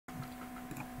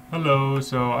Hello,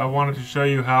 so I wanted to show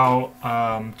you how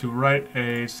to write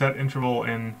a set interval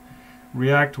in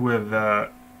React with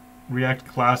React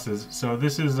classes. So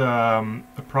this is a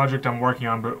project I'm working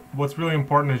on, but what's really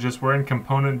important is just we're in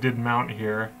componentDidMount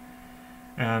here,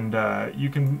 and you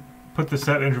can put the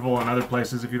set interval in other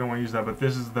places if you don't want to use that, but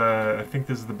this is I think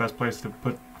this is the best place to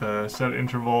put the set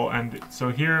interval. And so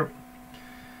here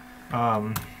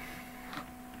I'm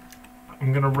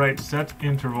going to write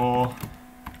setInterval.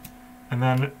 And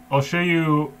then I'll show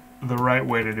you the right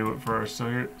way to do it first. So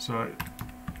you're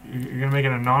going to make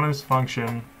an anonymous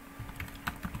function,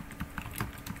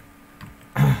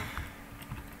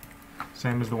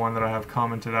 same as the one that I have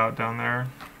commented out down there.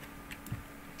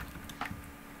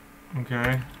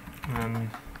 Okay, and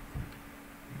then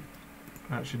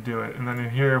that should do it. And then in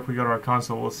here, if we go to our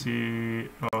console, we'll see.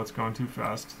 Oh, it's going too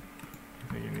fast.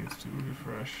 I think it needs to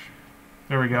refresh.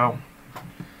 There we go.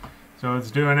 So it's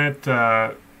doing it.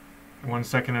 1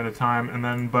 second at a time, and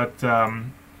then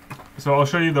so I'll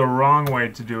show you the wrong way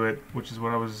to do it, which is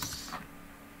what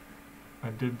I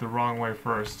did the wrong way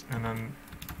first, and then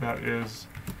that is,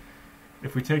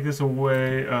 if we take this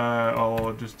away,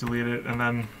 I'll just delete it, and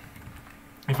then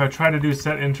if I try to do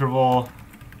set interval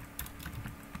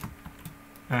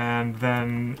and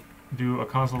then do a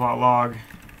console.log,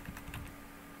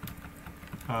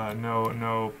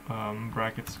 no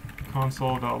brackets,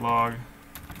 console.log.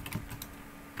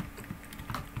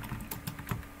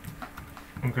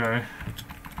 Okay,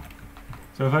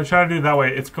 so if I try to do it that way,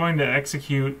 it's going to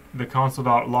execute the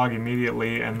console.log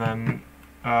immediately, and then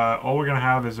all we're going to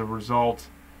have is a result,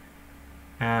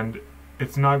 and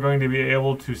it's not going to be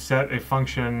able to set a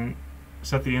function,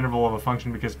 set the interval of a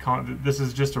function, because this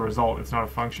is just a result, it's not a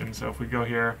function. So if we go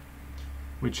here,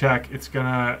 we check, it's going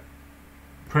to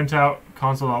print out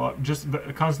console.log, just the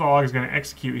console.log is going to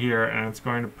execute here, and it's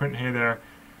going to print hey there.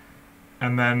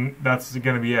 And then that's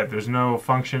going to be it. There's no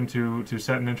function to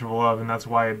set an interval of, and that's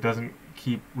why it doesn't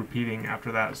keep repeating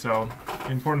after that. So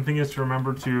the important thing is to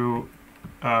remember to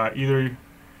either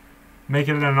make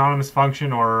it an anonymous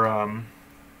function, or I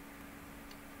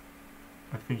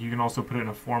think you can also put it in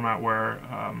a format where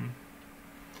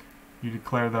you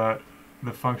declare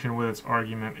the function with its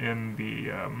argument in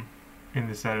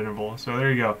the set interval. So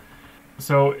there you go.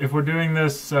 So if we're doing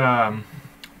this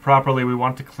properly, we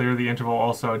want to clear the interval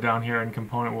also down here, and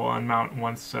component will unmount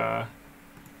once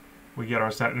we get our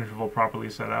set interval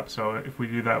properly set up. So if we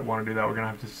want to do that, we're going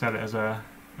to have to set it as a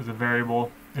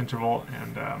variable interval,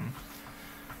 and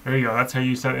there you go. That's how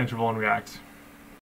you set interval in React.